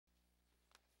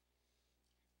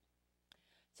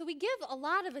So we give a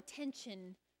lot of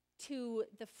attention to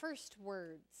the first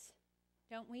words,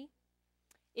 don't we?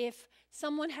 If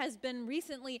someone has been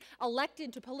recently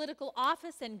elected to political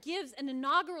office and gives an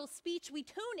inaugural speech, we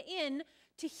tune in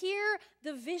to hear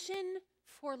the vision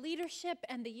for leadership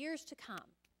and the years to come.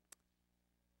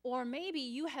 Or maybe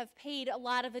you have paid a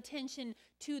lot of attention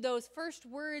to those first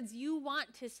words you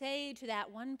want to say to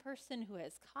that one person who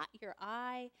has caught your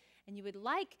eye and you would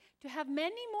like to have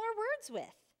many more words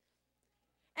with.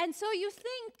 And so you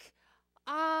think,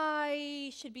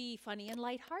 I should be funny and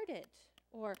lighthearted,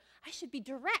 or I should be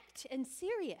direct and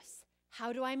serious.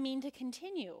 How do I mean to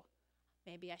continue?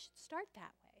 Maybe I should start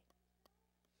that way.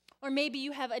 Or maybe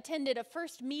you have attended a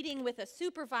first meeting with a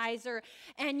supervisor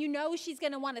and you know she's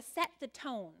going to want to set the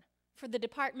tone for the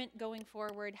department going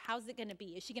forward. How's it going to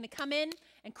be? Is she going to come in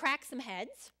and crack some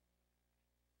heads?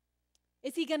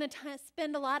 Is he going to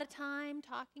spend a lot of time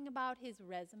talking about his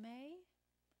resume?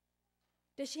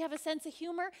 Does she have a sense of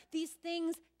humor? These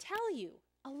things tell you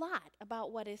a lot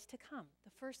about what is to come,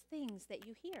 the first things that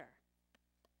you hear.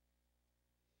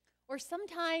 Or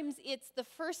sometimes it's the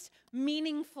first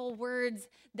meaningful words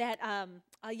that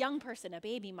a young person, a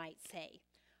baby, might say.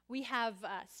 We have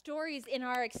stories in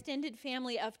our extended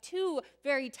family of two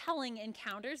very telling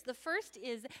encounters. The first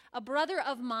is a brother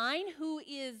of mine who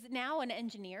is now an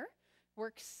engineer,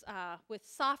 works with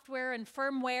software and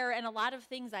firmware and a lot of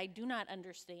things I do not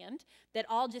understand that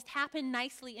all just happen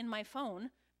nicely in my phone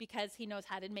because he knows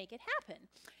how to make it happen.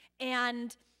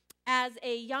 And as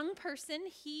a young person,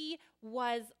 he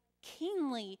was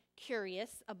keenly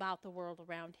curious about the world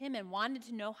around him and wanted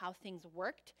to know how things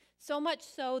worked, so much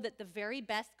so that the very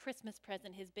best Christmas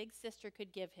present his big sister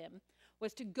could give him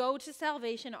was to go to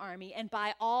Salvation Army and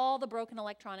buy all the broken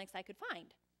electronics I could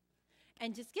find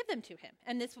and just give them to him.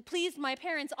 And this pleased my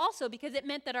parents also because it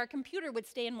meant that our computer would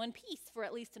stay in one piece for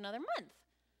at least another month.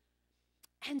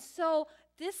 And so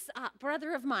this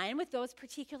brother of mine with those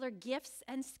particular gifts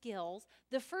and skills,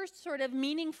 the first sort of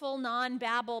meaningful,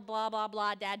 non-babble, blah, blah,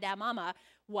 blah, dad, mama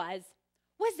was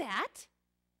that?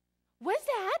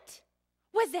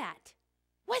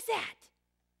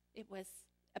 It was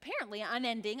apparently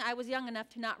unending. I was young enough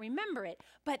to not remember it.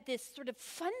 But this sort of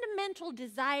fundamental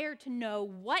desire to know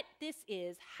what this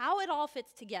is, how it all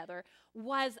fits together,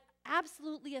 was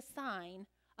absolutely a sign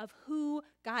of who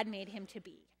God made him to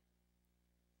be.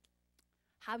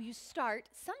 How you start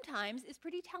sometimes is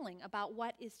pretty telling about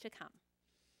what is to come.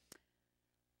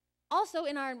 Also,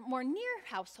 in our more near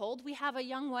household, we have a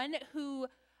young one who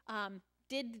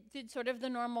did sort of the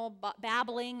normal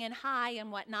babbling and hi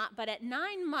and whatnot, but at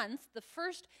 9 months, the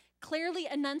first clearly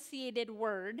enunciated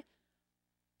word,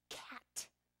 cat,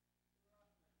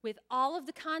 with all of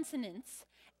the consonants,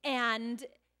 and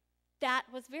that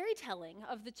was very telling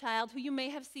of the child who you may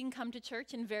have seen come to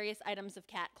church in various items of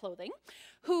cat clothing,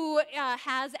 who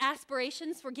has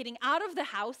aspirations for getting out of the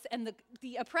house and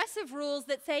the oppressive rules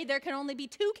that say there can only be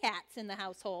 2 cats in the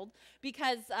household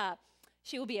because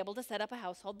she will be able to set up a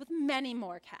household with many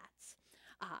more cats.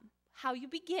 How you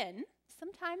begin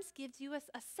sometimes gives you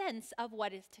a sense of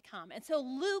what is to come. And so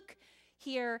Luke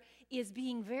here is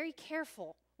being very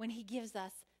careful when he gives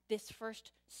us this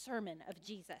first sermon of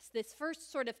Jesus, this first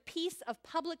sort of piece of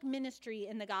public ministry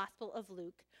in the Gospel of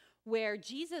Luke, where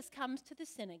Jesus comes to the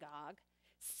synagogue,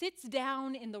 sits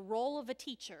down in the role of a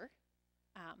teacher,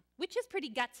 which is pretty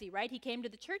gutsy, right? He came to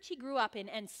the church he grew up in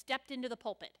and stepped into the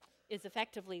pulpit, is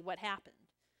effectively what happened.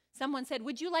 Someone said,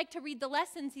 "Would you like to read the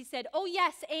lessons?" He said, "Oh,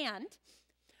 yes, and."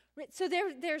 So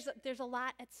there's a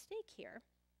lot at stake here.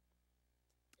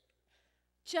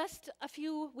 Just a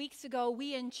few weeks ago,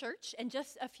 we in church, and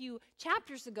just a few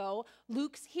chapters ago,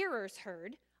 Luke's hearers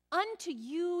heard, "Unto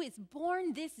you is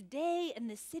born this day in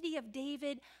the city of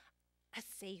David a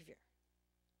Savior."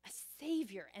 A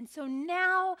Savior. And so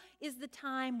now is the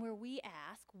time where we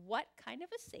ask, what kind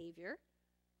of a Savior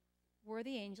were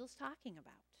the angels talking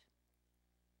about?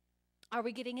 Are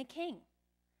we getting a king?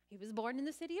 He was born in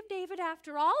the city of David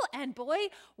after all, and boy,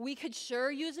 we could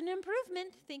sure use an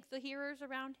improvement, think the hearers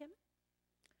around him.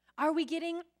 Are we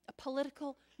getting a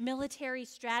political, military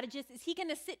strategist? Is he going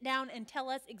to sit down and tell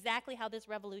us exactly how this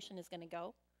revolution is going to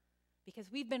go?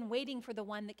 Because we've been waiting for the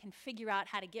one that can figure out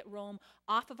how to get Rome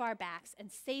off of our backs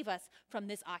and save us from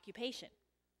this occupation.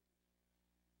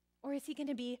 Or is he going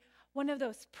to be one of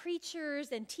those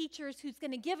preachers and teachers who's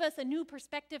going to give us a new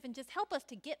perspective and just help us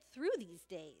to get through these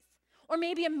days? Or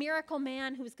maybe a miracle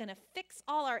man who's going to fix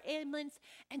all our ailments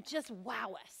and just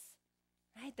wow us,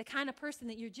 right? The kind of person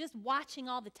that you're just watching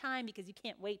all the time because you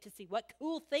can't wait to see what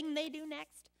cool thing they do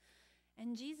next.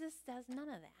 And Jesus does none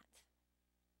of that.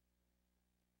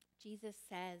 Jesus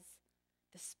says,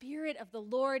 The Spirit of the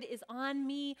Lord is on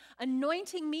me,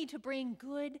 anointing me to bring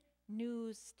good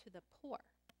news to the poor.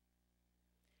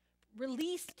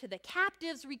 Release to the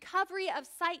captives, recovery of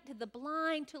sight to the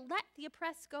blind, to let the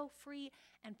oppressed go free,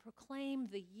 and proclaim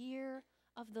the year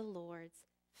of the Lord's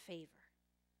favor.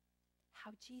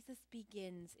 How Jesus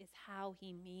begins is how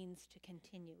he means to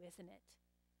continue, isn't it?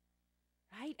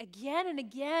 Right? Again and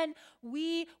again,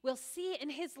 we will see in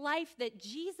his life that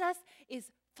Jesus is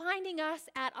finding us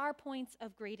at our points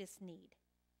of greatest need.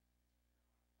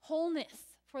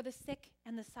 Wholeness for the sick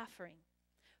and the suffering.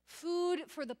 Food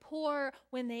for the poor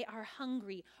when they are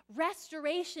hungry.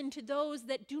 Restoration to those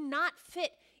that do not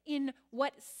fit in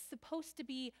what's supposed to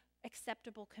be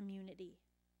acceptable community.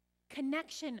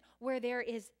 Connection where there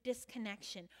is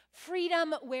disconnection.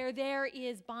 Freedom where there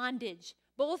is bondage,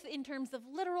 both in terms of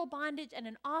literal bondage and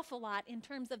an awful lot in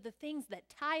terms of the things that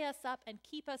tie us up and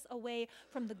keep us away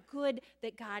from the good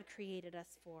that God created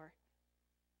us for.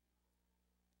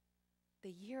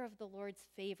 The year of the Lord's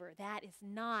favor, that is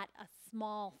not a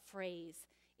small phrase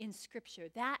in Scripture.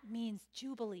 That means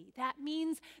jubilee. That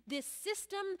means this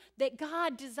system that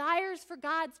God desires for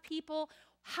God's people.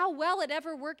 How well it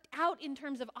ever worked out in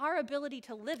terms of our ability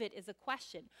to live it is a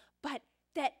question. But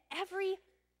that every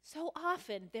so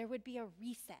often there would be a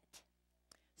reset.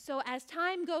 So as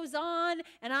time goes on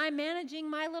and I'm managing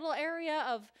my little area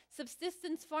of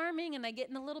subsistence farming and I get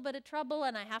in a little bit of trouble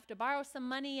and I have to borrow some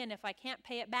money, and if I can't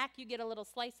pay it back, you get a little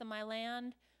slice of my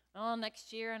land. Oh,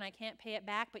 next year and I can't pay it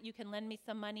back, but you can lend me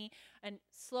some money. And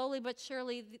slowly but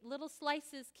surely, the little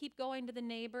slices keep going to the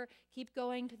neighbor, keep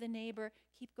going to the neighbor,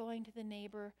 keep going to the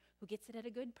neighbor who gets it at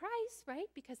a good price, right?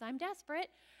 Because I'm desperate.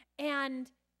 And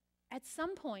at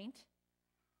some point,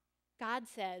 God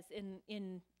says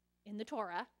in the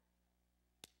Torah,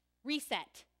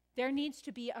 reset. There needs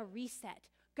to be a reset.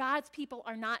 God's people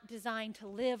are not designed to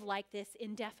live like this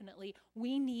indefinitely.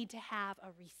 We need to have a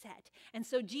reset. And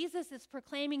so Jesus is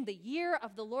proclaiming the year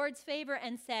of the Lord's favor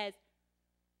and says,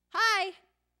 hi,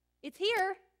 it's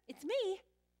here. It's me.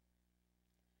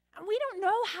 And we don't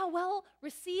know how well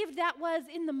received that was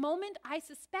in the moment. I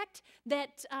suspect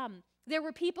that there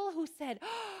were people who said,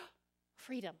 oh,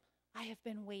 freedom, I have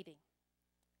been waiting.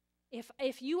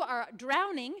 If you are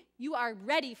drowning, you are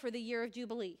ready for the year of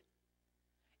Jubilee.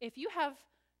 If you have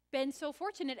been so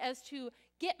fortunate as to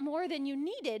get more than you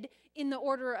needed in the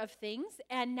order of things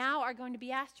and now are going to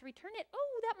be asked to return it,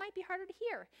 oh, that might be harder to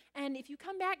hear. And if you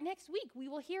come back next week, we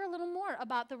will hear a little more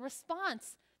about the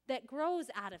response that grows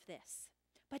out of this.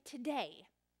 But today,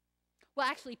 well,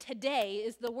 actually, today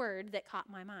is the word that caught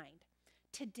my mind.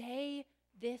 Today,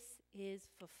 this is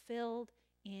fulfilled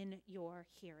in your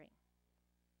hearing.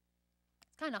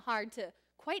 It's kind of hard to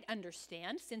quite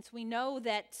understand since we know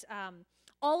that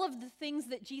all of the things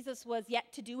that Jesus was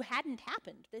yet to do hadn't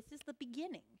happened. This is the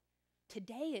beginning.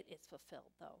 Today it is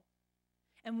fulfilled, though.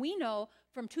 And we know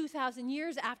from 2,000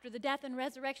 years after the death and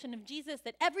resurrection of Jesus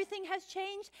that everything has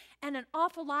changed and an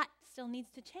awful lot still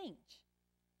needs to change.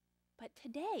 But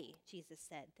today, Jesus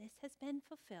said, this has been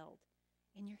fulfilled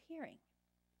in your hearing.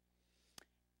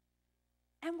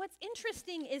 And what's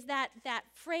interesting is that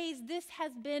phrase, this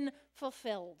has been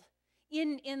fulfilled.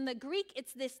 In the Greek,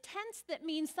 it's this tense that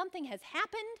means something has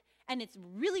happened and it's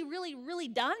really, really, really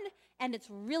done and it's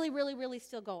really, really, really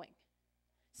still going.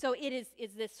 So it is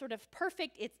this sort of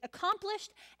perfect, it's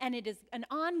accomplished, and it is an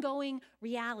ongoing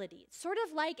reality. It's sort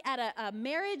of like at a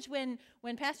marriage when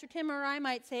Pastor Tim or I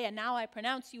might say, and now I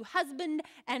pronounce you husband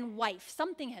and wife.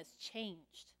 Something has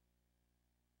changed.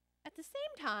 At the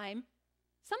same time,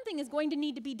 something is going to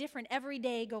need to be different every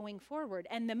day going forward.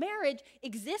 And the marriage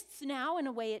exists now in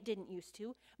a way it didn't used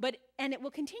to, and it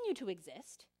will continue to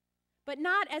exist. But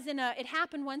not as in it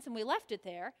happened once and we left it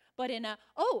there, but in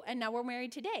and now we're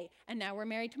married today, and now we're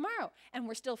married tomorrow, and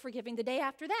we're still forgiving the day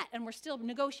after that, and we're still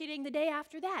negotiating the day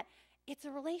after that. It's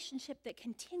a relationship that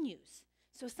continues.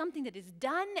 So something that is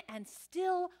done and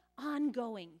still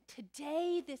ongoing.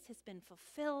 Today, this has been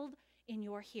fulfilled in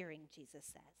your hearing, Jesus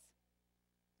says.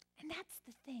 And that's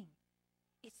the thing.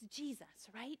 It's Jesus,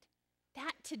 right?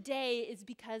 That today is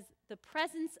because the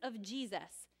presence of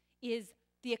Jesus is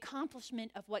the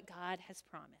accomplishment of what God has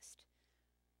promised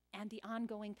and the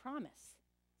ongoing promise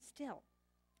still.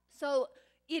 So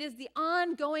it is the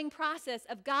ongoing process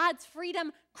of God's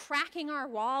freedom cracking our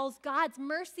walls, God's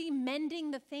mercy mending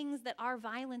the things that our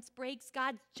violence breaks,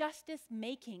 God's justice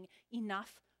making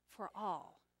enough for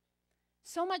all.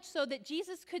 So much so that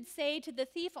Jesus could say to the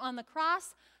thief on the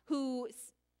cross who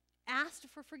asked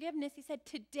for forgiveness, he said,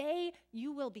 today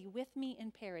you will be with me in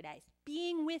paradise.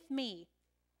 Being with me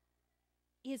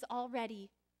is already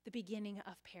the beginning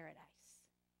of paradise.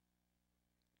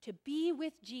 To be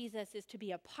with Jesus is to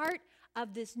be a part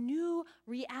of this new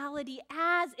reality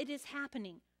as it is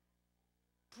happening,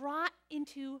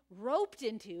 roped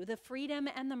into the freedom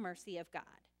and the mercy of God.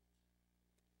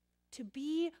 To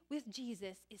be with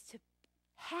Jesus is to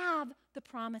have the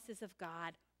promises of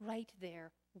God right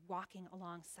there walking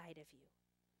alongside of you.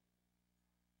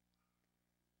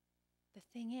 The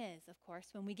thing is, of course,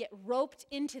 when we get roped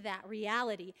into that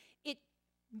reality, it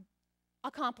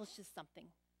accomplishes something.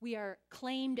 We are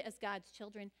claimed as God's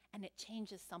children, and it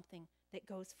changes something that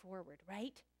goes forward,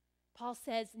 right? Paul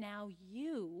says, now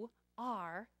you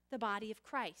are the body of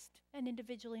Christ and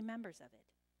individually members of it.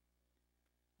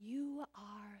 You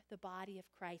are the body of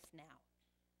Christ now.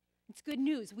 It's good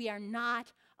news. We are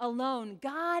not alone.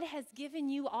 God has given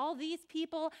you all these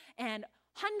people and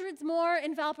hundreds more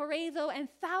in Valparaiso and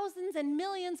thousands and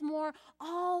millions more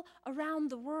all around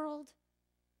the world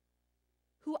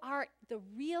who are the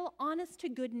real,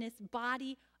 honest-to-goodness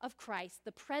body of Christ,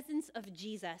 the presence of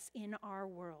Jesus in our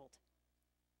world.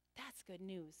 That's good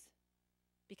news,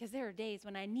 because there are days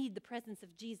when I need the presence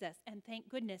of Jesus, and thank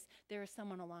goodness there is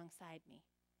someone alongside me.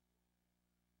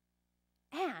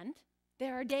 And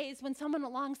there are days when someone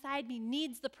alongside me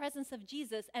needs the presence of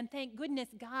Jesus, and thank goodness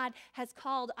God has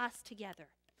called us together.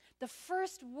 The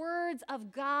first words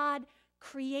of God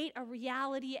create a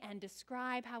reality and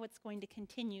describe how it's going to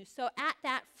continue. So at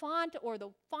that font, or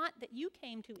the font that you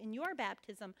came to in your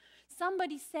baptism,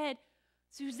 somebody said,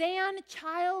 Suzanne,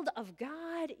 child of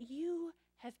God, you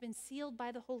have been sealed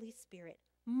by the Holy Spirit,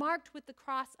 marked with the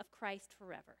cross of Christ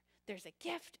forever. There's a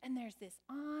gift and there's this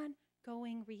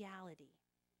ongoing reality.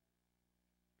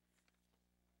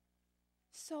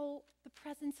 So the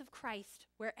presence of Christ,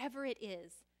 wherever it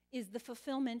is the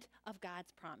fulfillment of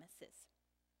God's promises.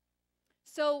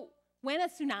 So when a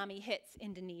tsunami hits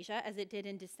Indonesia, as it did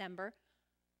in December,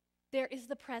 there is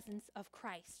the presence of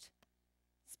Christ.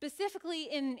 Specifically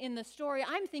in the story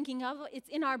I'm thinking of, it's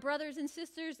in our brothers and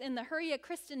sisters in the Hurya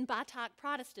Christian Batak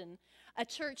Protestant, a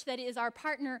church that is our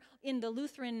partner in the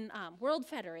Lutheran World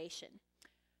Federation.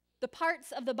 The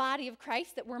parts of the body of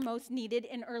Christ that were most needed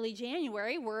in early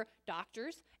January were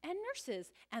doctors and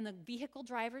nurses and the vehicle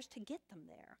drivers to get them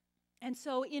there. And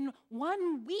so in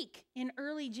 1 week in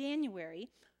early January,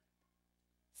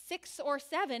 6 or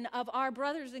 7 of our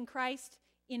brothers in Christ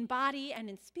in body and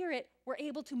in spirit were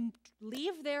able to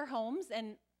leave their homes,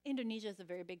 and Indonesia is a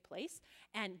very big place,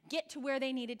 and get to where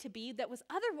they needed to be that was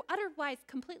otherwise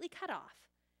completely cut off,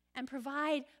 and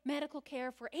provide medical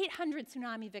care for 800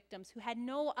 tsunami victims who had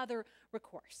no other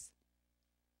recourse.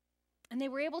 And they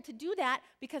were able to do that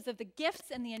because of the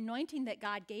gifts and the anointing that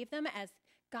God gave them as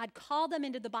God called them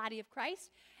into the body of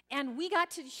Christ. And we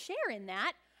got to share in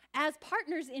that as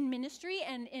partners in ministry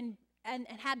and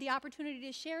had the opportunity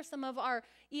to share some of our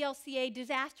ELCA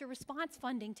disaster response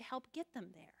funding to help get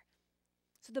them there.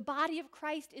 So the body of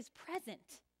Christ is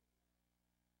present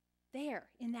there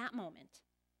in that moment.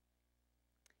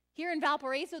 Here in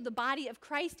Valparaiso, the body of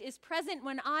Christ is present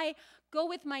when I go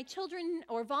with my children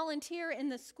or volunteer in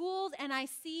the schools and I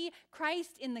see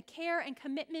Christ in the care and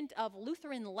commitment of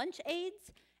Lutheran lunch aides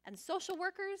and social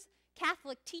workers,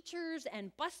 Catholic teachers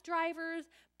and bus drivers,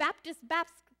 Baptist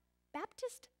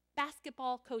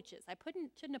basketball coaches. I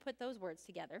shouldn't have put those words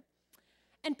together.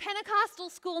 And Pentecostal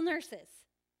school nurses.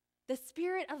 The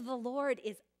Spirit of the Lord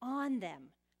is on them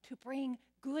to bring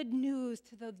good news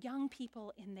to the young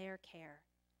people in their care.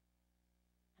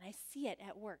 And I see it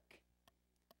at work.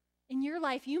 In your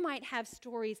life, you might have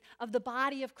stories of the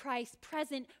body of Christ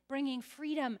present, bringing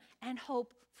freedom and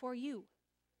hope for you.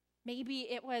 Maybe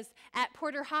it was at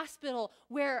Porter Hospital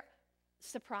where,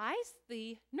 surprise,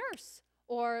 the nurse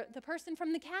or the person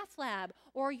from the cath lab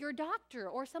or your doctor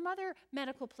or some other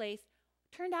medical place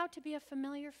turned out to be a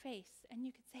familiar face. And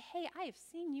you could say, hey, I have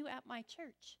seen you at my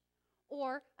church.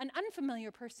 Or an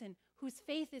unfamiliar person whose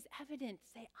faith is evident,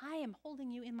 say, I am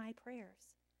holding you in my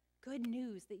prayers. Good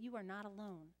news that you are not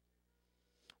alone.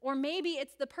 Or maybe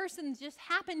it's the person just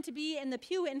happened to be in the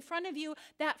pew in front of you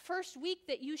that first week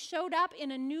that you showed up in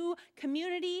a new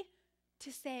community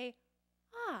to say,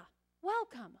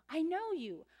 welcome, I know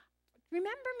you. Remember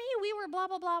me? We were blah,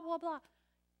 blah, blah, blah, blah.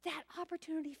 That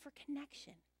opportunity for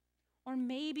connection. Or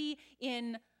maybe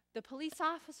in the police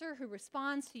officer who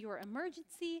responds to your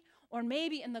emergency, or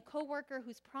maybe in the coworker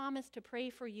whose promise to pray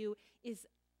for you is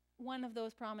one of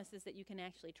those promises that you can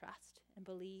actually trust and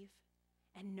believe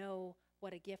and know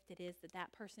what a gift it is that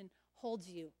that person holds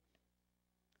you.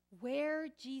 Where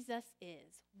Jesus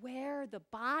is, where the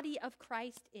body of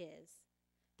Christ is,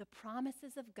 the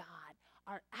promises of God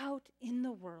are out in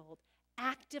the world,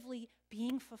 actively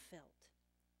being fulfilled.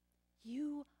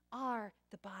 You are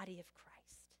the body of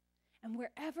Christ. And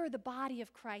wherever the body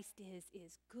of Christ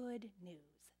is good news.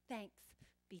 Thanks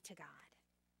be to God.